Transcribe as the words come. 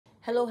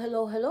Hello,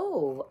 hello,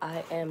 hello.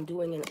 I am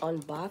doing an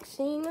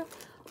unboxing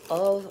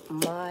of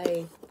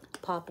my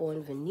Pop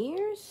On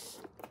Veneers.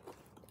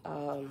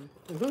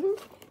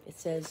 It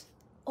says,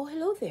 oh,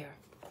 hello there.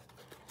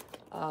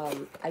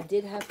 I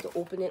did have to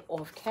open it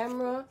off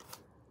camera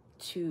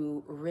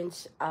to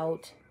rinse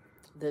out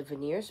the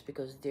veneers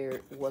because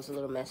there was a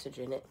little message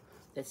in it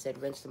that said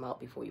rinse them out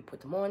before you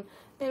put them on.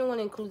 I didn't want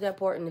to include that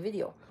part in the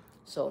video.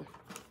 So,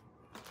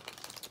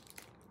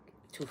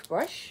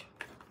 toothbrush.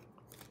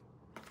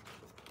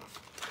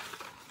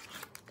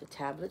 The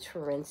tablets for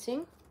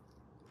rinsing.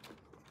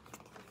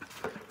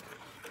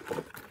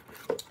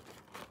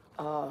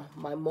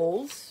 My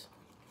molds.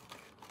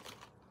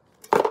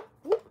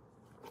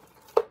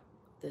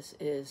 This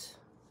is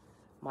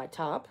my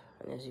top,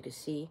 and as you can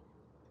see,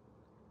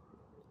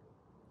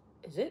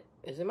 is it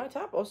my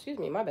top? Oh, excuse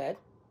me, my bad.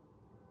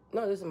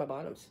 No, this is my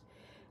bottoms.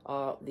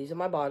 These are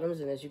my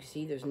bottoms, and as you can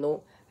see,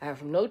 I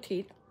have no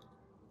teeth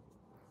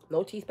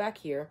back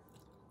here.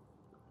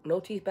 No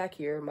teeth back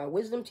here. My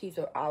wisdom teeth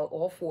are out,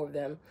 all four of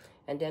them,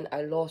 and then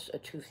I lost a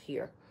tooth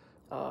here.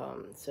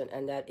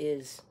 And that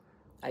is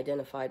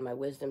identified, my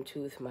wisdom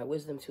tooth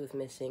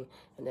missing,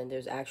 and then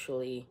there's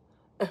actually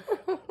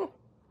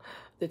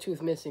the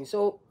tooth missing.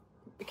 So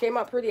it came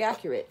out pretty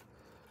accurate.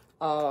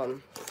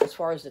 As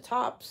far as the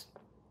tops,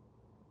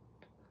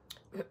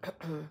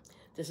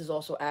 this is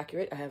also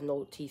accurate. I have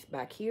no teeth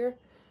back here,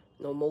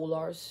 no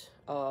molars,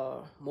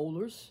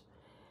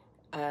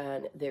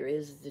 and there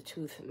is the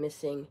tooth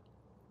missing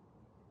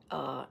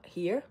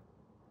here,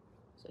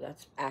 so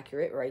that's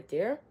accurate right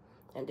there,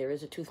 and there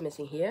is a tooth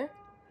missing here,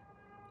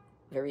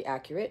 very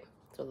accurate.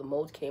 So the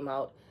mold came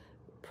out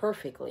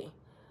perfectly.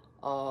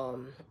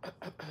 What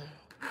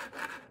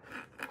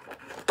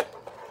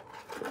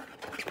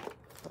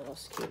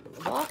else came in the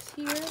box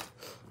here?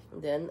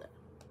 And then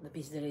the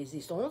piece de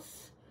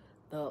resistance,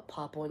 the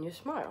Pop On Your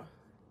Smile.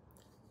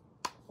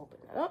 Open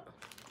that up,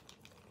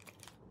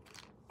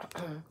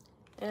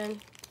 and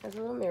there's a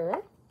little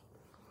mirror.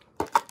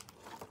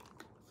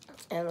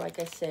 And like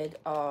I said,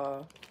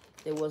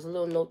 there was a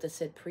little note that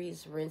said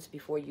please rinse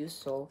before use,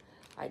 so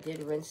I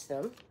did rinse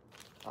them.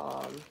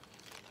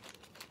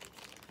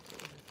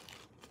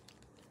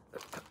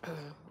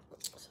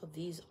 So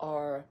these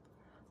are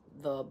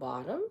the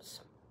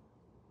bottoms.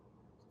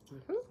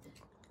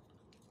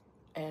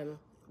 And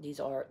these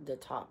are the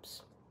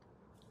tops.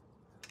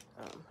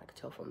 I can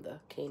tell from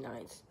the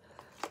canines.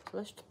 So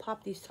let's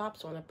pop these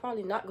tops on. I'm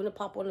probably not going to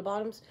pop on the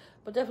bottoms,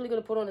 but definitely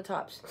going to put on the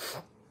tops.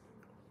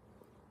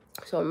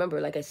 So remember,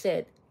 like I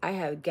said, I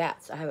have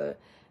gaps. I have a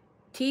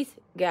tooth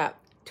gap.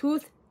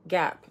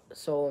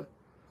 So,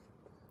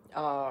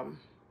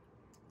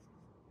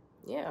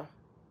 yeah.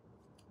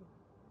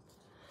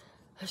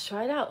 Let's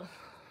try it out.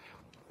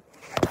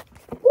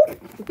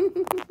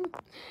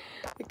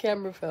 The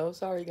camera fell.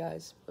 Sorry,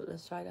 guys. But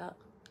let's try it out.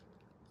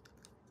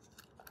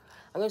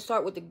 I'm going to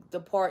start with the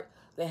part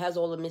that has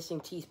all the missing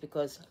teeth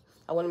because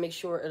I want to make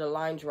sure it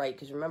aligns right.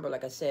 Because remember,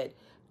 like I said,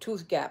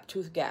 tooth gap.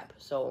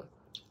 So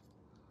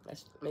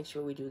let's make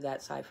sure we do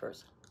that side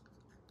first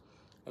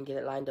and get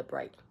it lined up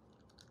right.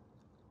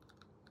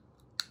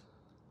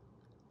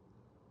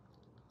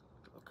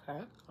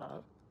 Okay.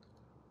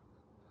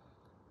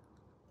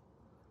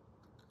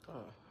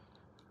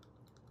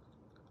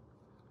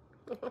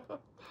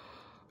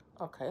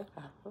 Okay.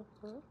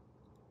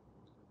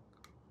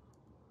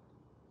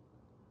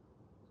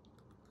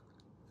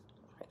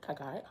 I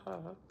got it.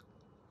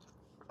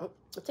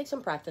 It takes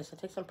some practice.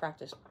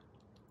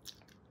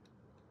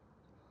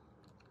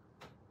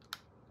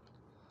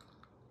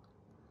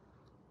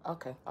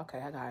 Okay, I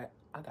got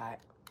it.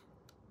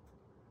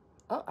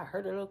 Oh, I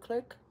heard a little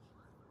click.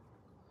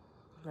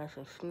 Nice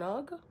and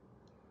snug.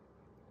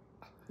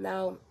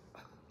 Now,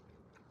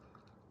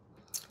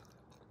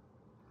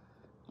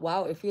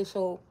 wow, it feels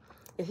so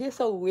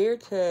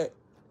weird to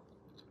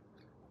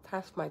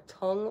pass my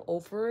tongue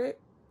over it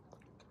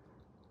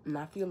and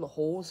not feel the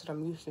holes that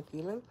I'm used to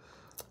feeling.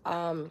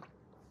 My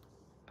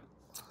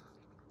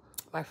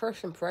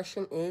first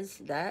impression is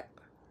that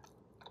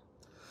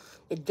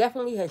it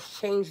definitely has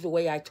changed the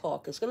way I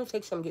talk. It's going to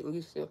take some getting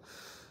used to.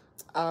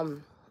 I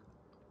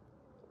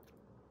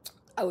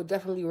would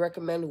definitely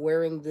recommend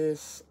wearing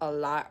this a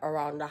lot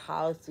around the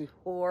house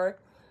before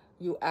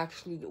you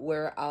actually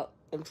wear it out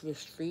into the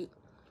street.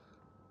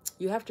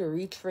 You have to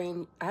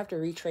retrain. I have to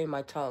retrain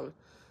my tongue.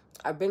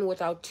 I've been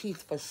without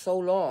teeth for so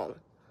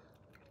long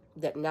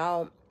that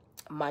now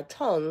my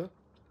tongue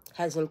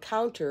has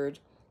encountered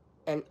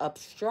an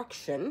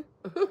obstruction,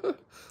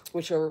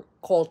 which are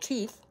called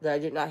teeth, that I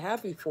did not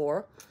have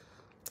before.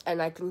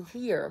 And I can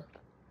hear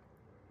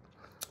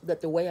that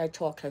the way I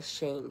talk has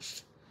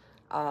changed,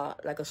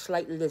 like a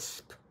slight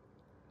lisp.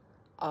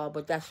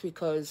 But that's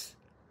because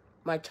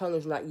my tongue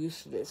is not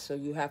used to this. So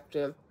you have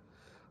to,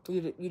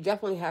 you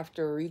definitely have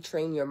to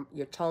retrain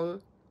your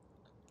tongue.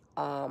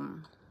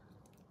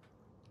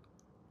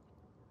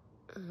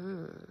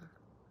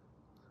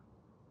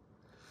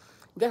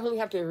 Definitely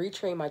have to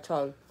retrain my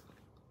tongue.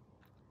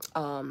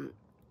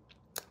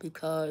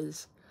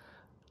 Because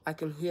I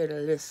can hear the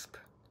lisp.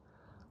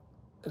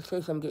 It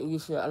takes I'm getting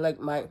used to it. I like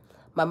my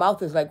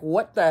mouth is like,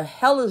 what the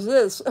hell is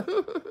this?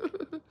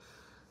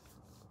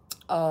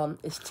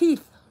 It's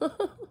teeth.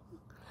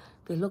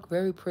 They look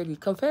very pretty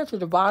compared to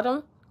the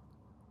bottom.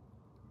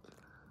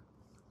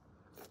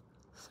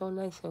 So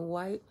nice and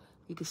white.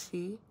 You can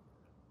see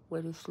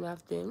where they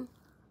snapped in.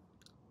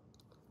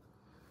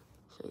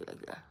 Show you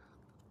like that.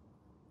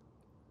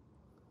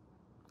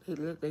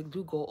 They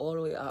do go all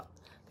the way up.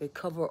 They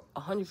cover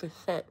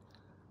 100%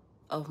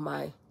 of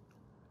my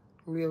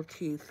real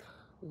teeth.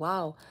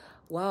 Wow.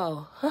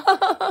 Wow.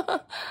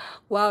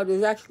 Wow,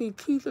 there's actually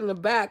teeth in the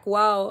back.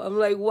 Wow. I'm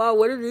like, wow,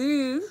 what are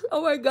these?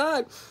 Oh my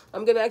God.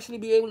 I'm going to actually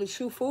be able to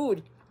chew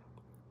food.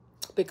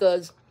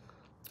 Because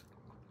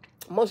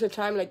most of the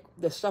time, like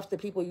the stuff that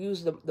people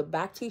use the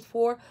back teeth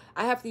for,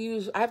 I have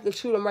to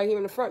chew them right here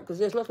in the front because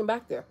there's nothing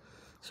back there.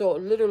 So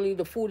literally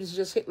the food is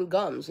just hitting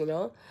gums, you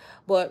know.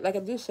 But like I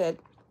just said,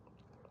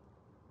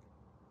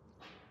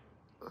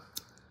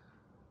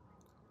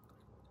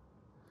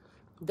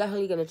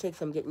 definitely going to take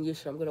some getting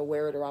used to. I'm going to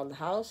wear it around the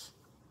house.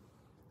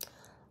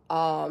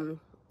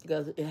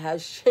 Because it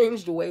has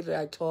changed the way that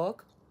I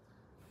talk.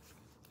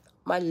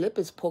 My lip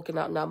is poking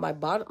out now.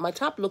 My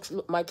top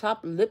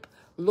lip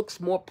looks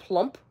more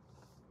plump.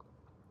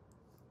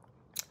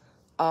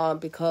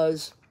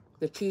 Because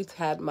the teeth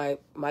had my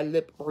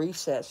lip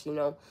recess, you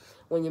know.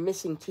 When you're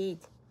missing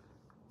teeth,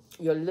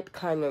 your lip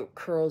kind of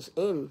curls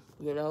in,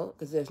 you know,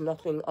 because there's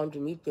nothing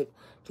underneath it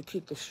to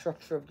keep the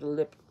structure of the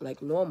lip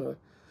like normal.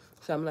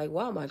 So I'm like,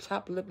 wow, my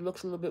top lip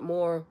looks a little bit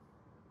more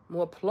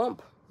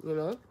plump, you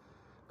know.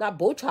 Not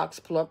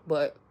Botox plump,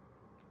 but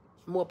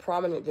more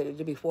prominent than it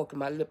did before, because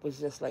my lip was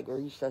just like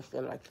recessed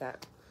in like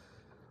that.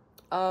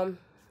 Let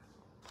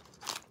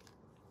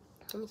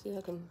me see if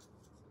I can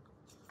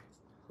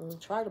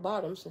try the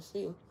bottoms and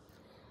see.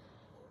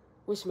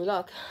 Wish me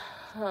luck.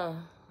 Huh.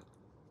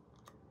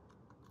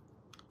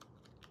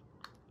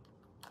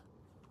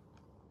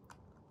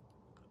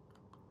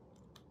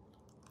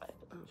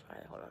 Let me try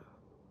it. Hold on.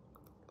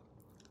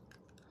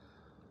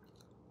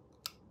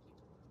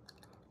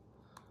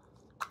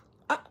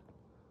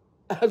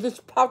 I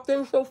just popped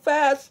in so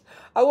fast.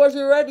 I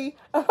wasn't ready.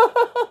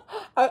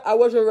 I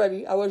wasn't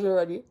ready. I wasn't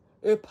ready.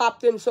 It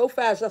popped in so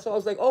fast. That's why I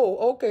was like,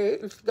 oh, okay,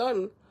 it's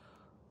done.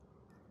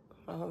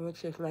 I'll make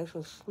sure it's nice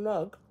and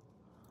snug.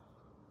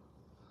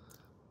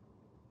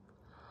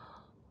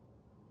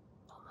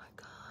 Oh my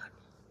God.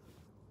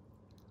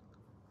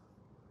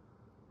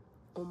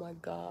 Oh my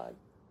God.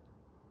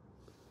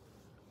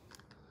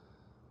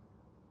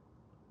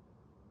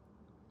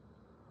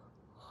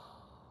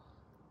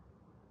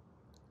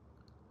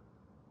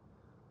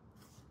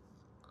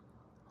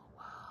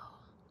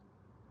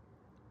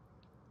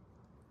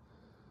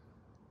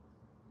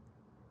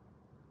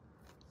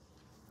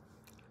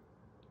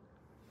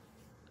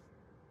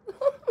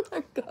 Oh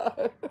my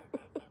God.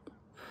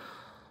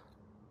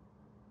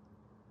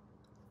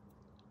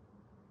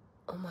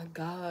 Oh my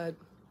God.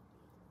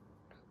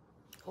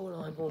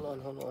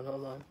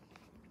 Hold on.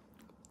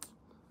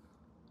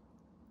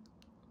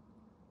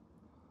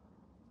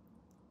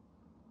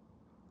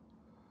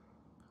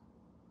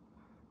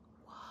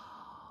 Wow.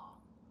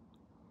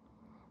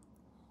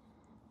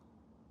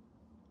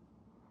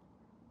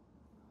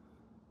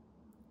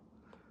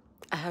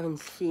 I haven't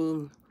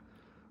seen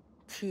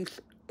teeth.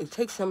 It's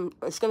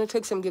going to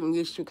take some getting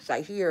used to, because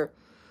I hear,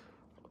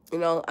 you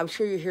know, I'm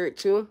sure you hear it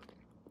too.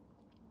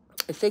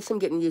 It takes some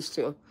getting used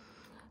to.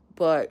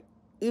 But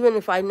even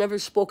if I never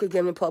spoke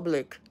again in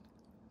public,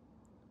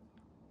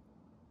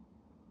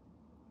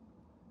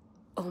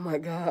 oh my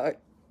God.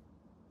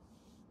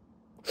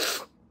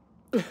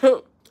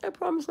 I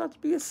promise not to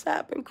be a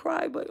sap and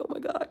cry, but oh my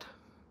God.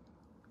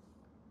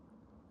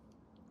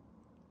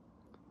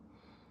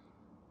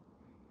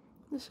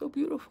 It's so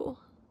beautiful.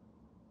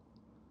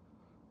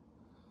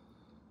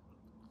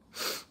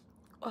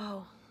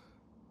 Wow.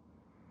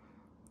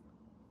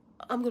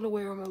 I'm gonna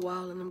wear them a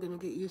while, and I'm gonna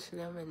get used to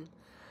them, and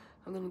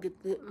I'm gonna get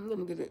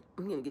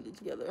it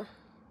together.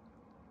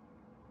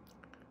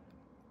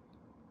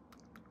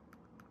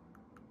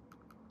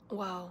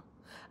 Wow.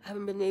 I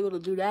haven't been able to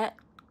do that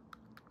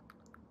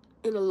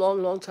in a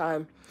long, long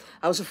time.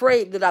 I was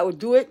afraid that I would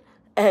do it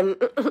and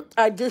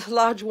I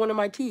dislodged one of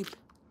my teeth.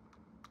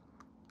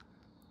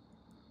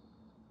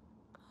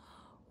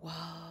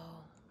 Wow.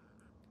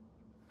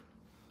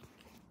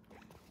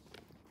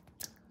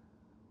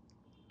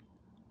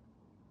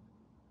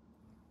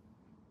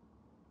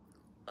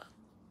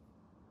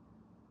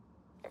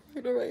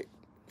 All right.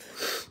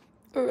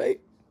 All right.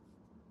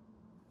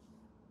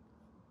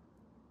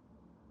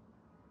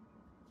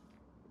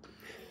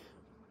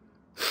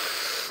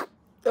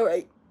 All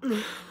right.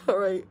 All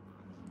right.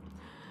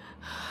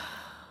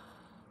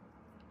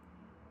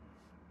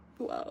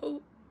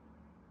 Wow.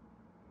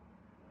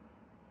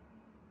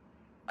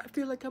 I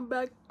feel like I'm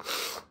back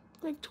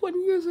like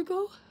 20 years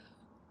ago.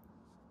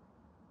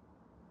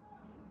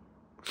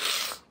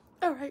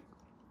 All right.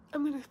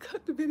 I'm going to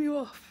cut the video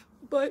off.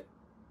 But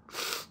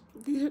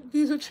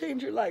these will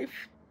change your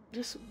life.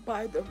 Just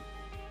buy them.